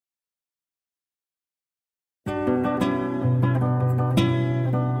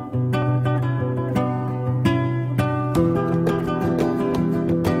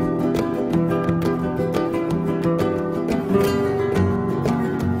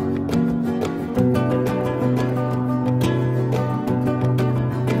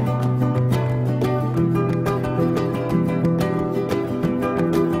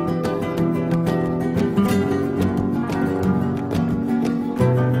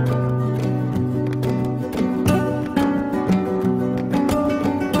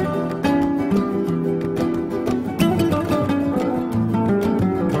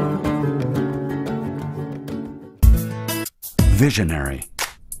visionary,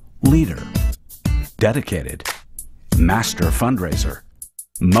 leader, dedicated, master fundraiser,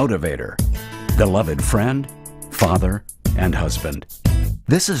 motivator, beloved friend, father, and husband.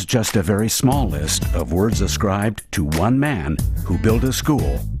 This is just a very small list of words ascribed to one man who built a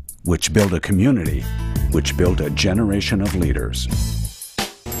school, which built a community, which built a generation of leaders.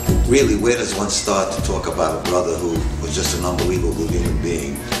 Really, where does one start to talk about a brother who was just an unbelievable human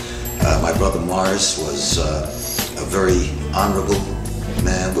being? My brother Morris was a very honorable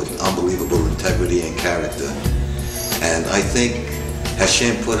man with unbelievable integrity and character. And I think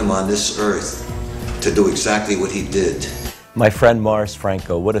Hashem put him on this earth to do exactly what he did. My friend Morris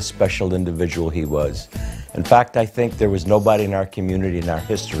Franco, what a special individual he was. In fact, I think there was nobody in our community, in our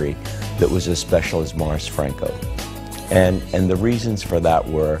history, that was as special as Morris Franco. And the reasons for that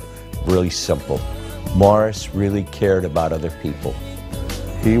were really simple. Morris really cared about other people.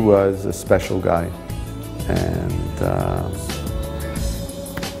 He was a special guy, and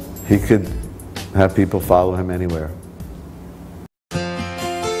he could have people follow him anywhere.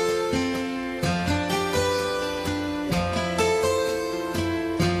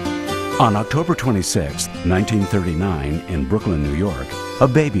 On October 26, 1939, in Brooklyn, New York, a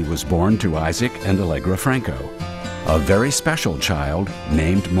baby was born to Isaac and Allegra Franco, a very special child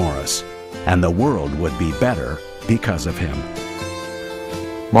named Morris, and the world would be better because of him.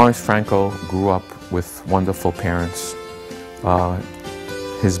 Morris Franco grew up with wonderful parents.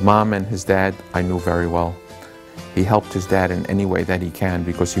 His mom and his dad I knew very well. He helped his dad in any way that he can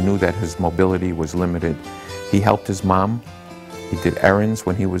because he knew that his mobility was limited. He helped his mom. He did errands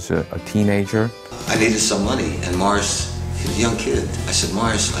when he was a teenager. I needed some money, and Morris, he was a young kid. I said,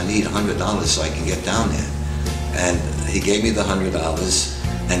 Morris, I need $100 so I can get down there. And he gave me the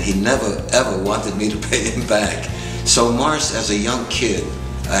 $100, and he never, ever wanted me to pay him back. So Morris, as a young kid,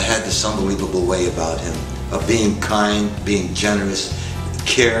 had this unbelievable way about him of being kind, being generous,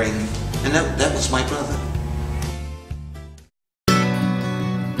 caring, and that was my brother.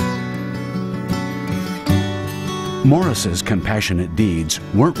 Morris's compassionate deeds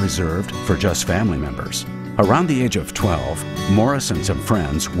weren't reserved for just family members. Around the age of 12, Morris and some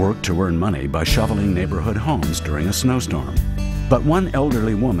friends worked to earn money by shoveling neighborhood homes during a snowstorm. But one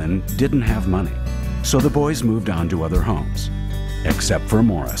elderly woman didn't have money, so the boys moved on to other homes. Except for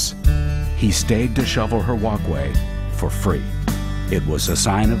Morris. He stayed to shovel her walkway for free. It was a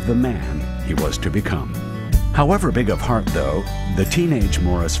sign of the man he was to become. However big of heart, though, the teenage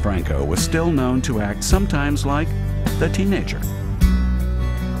Morris Franco was still known to act sometimes like the teenager.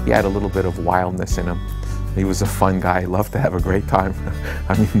 He had a little bit of wildness in him. He was a fun guy, loved to have a great time.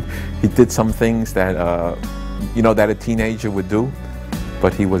 I mean, he did some things that, that a teenager would do,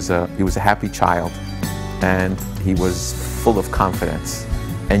 but he was a happy child, and he was full of confidence.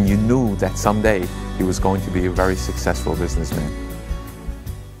 And you knew that someday he was going to be a very successful businessman.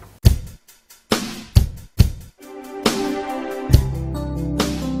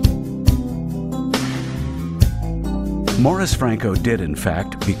 Morris Franco did, in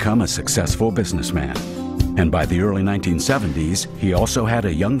fact, become a successful businessman. And by the early 1970s, he also had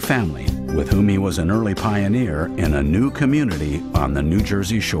a young family with whom he was an early pioneer in a new community on the New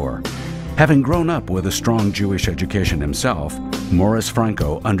Jersey shore. Having grown up with a strong Jewish education himself, Morris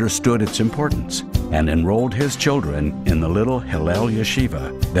Franco understood its importance and enrolled his children in the little Hillel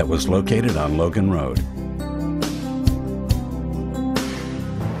Yeshiva that was located on Logan Road.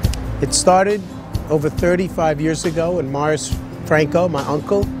 It started over 35 years ago when Morris Franco, my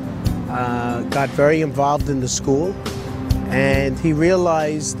uncle, got very involved in the school, and he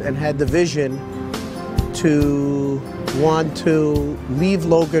realized and had the vision to want to leave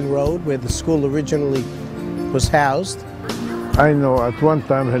Logan Road, where the school originally was housed. I know at one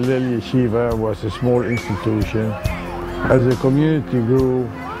time Hillel Yeshiva was a small institution. As the community grew,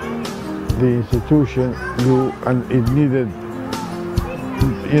 the institution grew, and it needed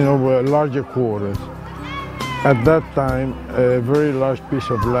larger quarters. At that time, a very large piece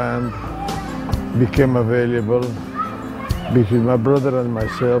of land became available between my brother and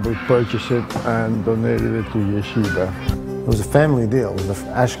myself. We purchased it and donated it to Yeshiva. It was a family deal. It was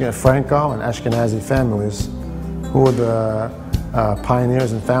the Franco and Ashkenazi families who were the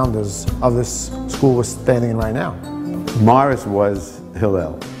pioneers and founders of this school we're standing in right now. Morris was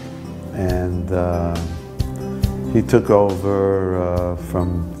Hillel, and he took over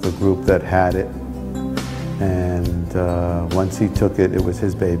from the group that had it, and once he took it, it was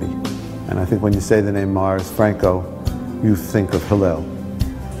his baby. And I think when you say the name Morris Franco, you think of Hillel.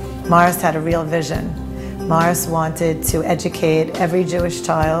 Morris had a real vision. Morris wanted to educate every Jewish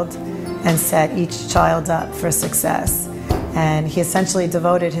child and set each child up for success. And he essentially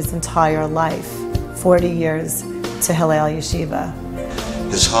devoted his entire life, 40 years, to Hillel Yeshiva.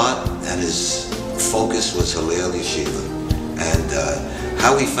 His heart and his focus was Hillel Yeshiva, and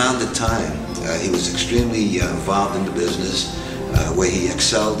how he found the time. He was extremely involved in the business, where he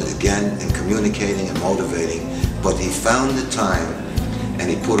excelled again in communicating and motivating, but he found the time and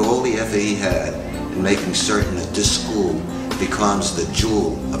he put all the effort he had in making certain that this school becomes the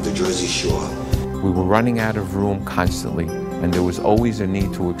jewel of the Jersey Shore. We were running out of room constantly, and there was always a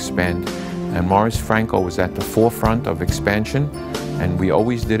need to expand. And Morris Franco was at the forefront of expansion, and we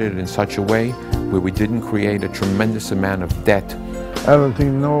always did it in such a way where we didn't create a tremendous amount of debt. I don't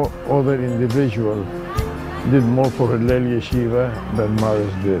think no other individual did more for Hillel Yeshiva than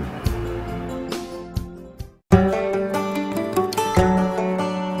Morris did.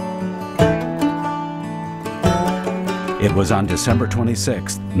 It was on December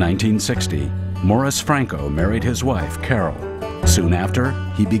 26, 1960, Morris Franco married his wife, Carol. Soon after,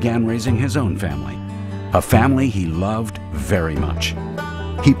 he began raising his own family, a family he loved very much.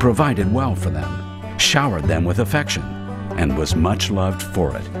 He provided well for them, showered them with affection, and was much loved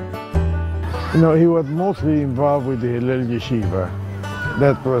for it. You know, he was mostly involved with the Hillel Yeshiva.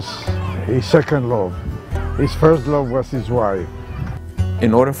 That was his second love. His first love was his wife.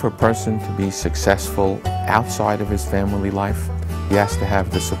 In order for a person to be successful outside of his family life, he has to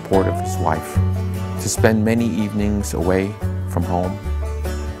have the support of his wife. To spend many evenings away from home,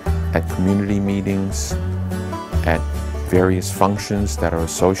 at community meetings, at various functions that are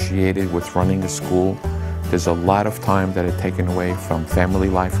associated with running a school, there's a lot of time that is taken away from family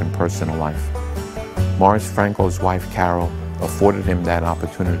life and personal life. Morris Franco's wife, Carol, afforded him that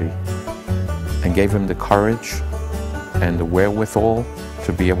opportunity and gave him the courage and the wherewithal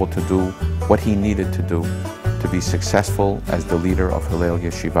to be able to do what he needed to do to be successful as the leader of Hillel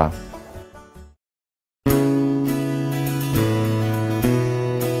Yeshiva.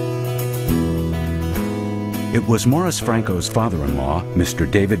 It was Morris Franco's father-in-law, Mr.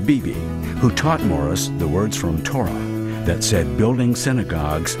 David Beebe, who taught Morris the words from Torah that said building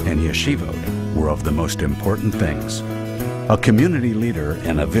synagogues and yeshivot were of the most important things. A community leader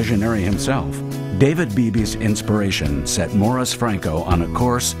and a visionary himself, David Beebe's inspiration set Morris Franco on a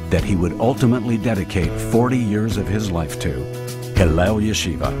course that he would ultimately dedicate 40 years of his life to, Hillel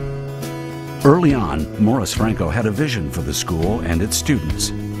Yeshiva. Early on, Morris Franco had a vision for the school and its students,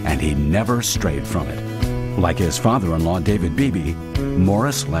 and he never strayed from it. Like his father-in-law, David Beebe,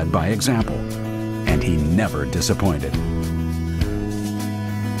 Morris led by example, and he never disappointed.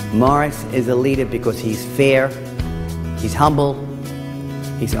 Morris is a leader because he's fair, he's humble,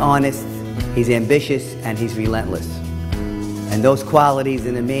 he's honest, he's ambitious, and he's relentless. And those qualities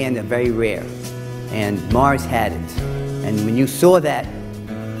in a man are very rare. And Morris had it. And when you saw that,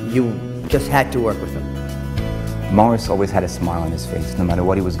 you just had to work with him. Morris always had a smile on his face. No matter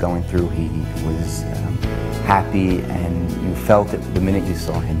what he was going through, he was happy, and you felt it the minute you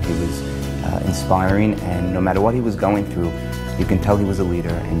saw him. He was inspiring, and no matter what he was going through, you can tell he was a leader,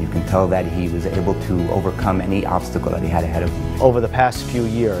 and you can tell that he was able to overcome any obstacle that he had ahead of him. Over the past few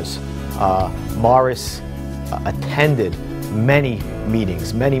years, Morris attended many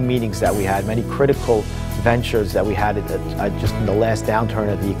meetings that we had, many critical ventures that we had just in the last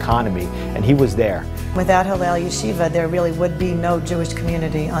downturn of the economy, and he was there. Without Hillel Yeshiva, there really would be no Jewish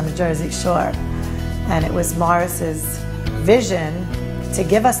community on the Jersey Shore. And it was Morris's vision to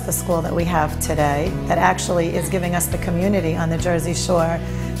give us the school that we have today that actually is giving us the community on the Jersey Shore.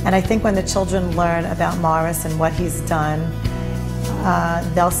 And I think when the children learn about Morris and what he's done,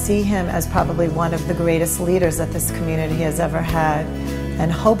 they'll see him as probably one of the greatest leaders that this community has ever had.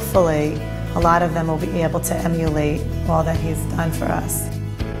 And hopefully, a lot of them will be able to emulate all that he's done for us.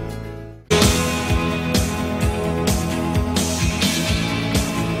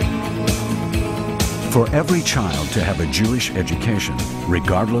 For every child to have a Jewish education,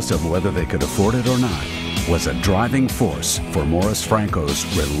 regardless of whether they could afford it or not, was a driving force for Morris Franco's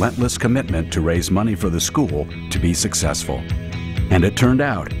relentless commitment to raise money for the school to be successful. And it turned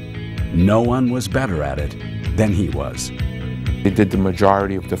out, no one was better at it than he was. He did the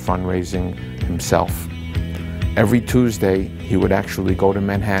majority of the fundraising himself. Every Tuesday, he would actually go to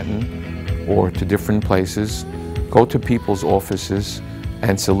Manhattan or to different places, go to people's offices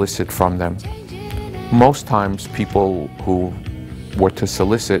and solicit from them. Most times, people who were to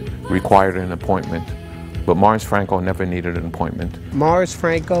solicit required an appointment, but Morris Franco never needed an appointment. Morris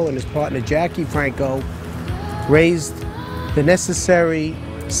Franco and his partner Jackie Franco raised the necessary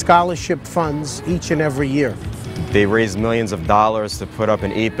scholarship funds each and every year. They raised millions of dollars to put up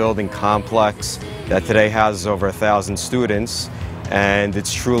an 8-building complex that today houses over 1,000 students, and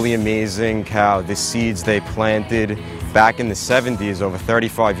it's truly amazing how the seeds they planted back in the 70s, over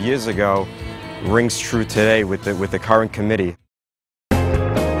 35 years ago, rings true today with the current committee.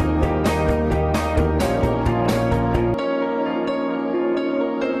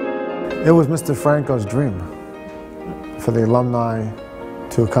 It was Mr. Franco's dream for the alumni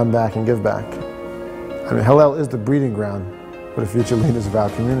to come back and give back. I mean, Hillel is the breeding ground for the future leaders of our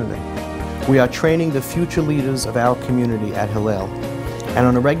community. We are training the future leaders of our community at Hillel. And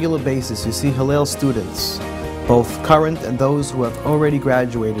on a regular basis, you see Hillel students, both current and those who have already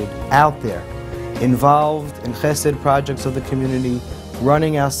graduated, out there, involved in chesed projects of the community,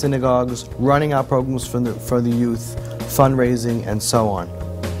 running our synagogues, running our programs for the youth, fundraising, and so on.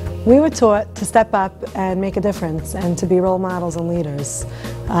 We were taught to step up and make a difference and to be role models and leaders.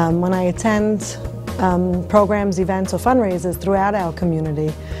 When I attend programs, events, or fundraisers throughout our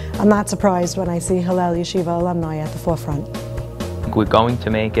community, I'm not surprised when I see Hillel Yeshiva alumni at the forefront. We're going to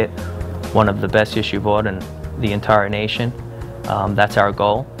make it one of the best yeshivot in the entire nation. That's our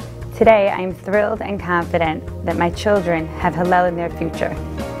goal. Today, I am thrilled and confident that my children have Hillel in their future.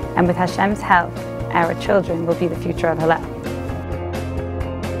 And with Hashem's help, our children will be the future of Hillel.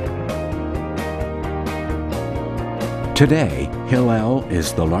 Today, Hillel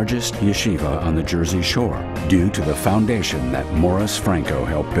is the largest yeshiva on the Jersey Shore due to the foundation that Morris Franco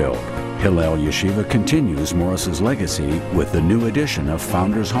helped build. Hillel Yeshiva continues Morris's legacy with the new addition of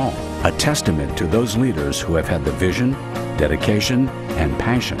Founders Hall, a testament to those leaders who have had the vision, dedication, and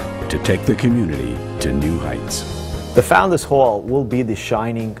passion to take the community to new heights. The Founders Hall will be the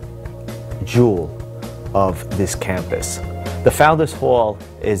shining jewel of this campus. The Founders Hall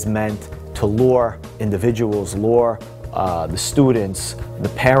is meant to lure individuals, lure the students, the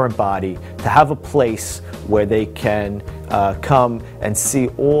parent body, to have a place where they can come and see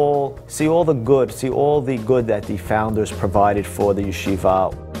all the good that the founders provided for the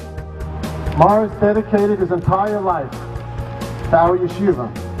yeshiva. Morris dedicated his entire life to our yeshiva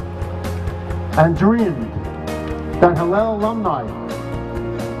and dreamed that Hillel alumni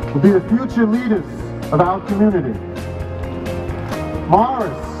would be the future leaders of our community.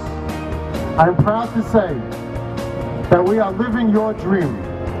 Morris, I am proud to say that we are living your dream.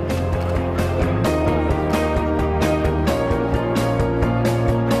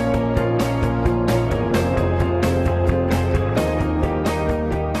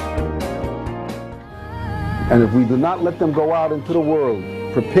 And if we do not let them go out into the world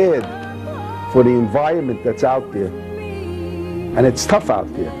prepared for the environment that's out there, and it's tough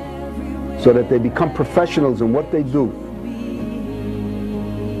out there, so that they become professionals in what they do,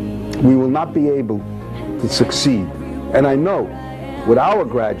 we will not be able to succeed. And I know with our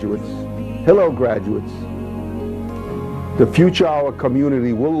graduates, Hillel graduates, the future of our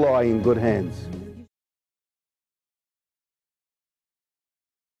community will lie in good hands.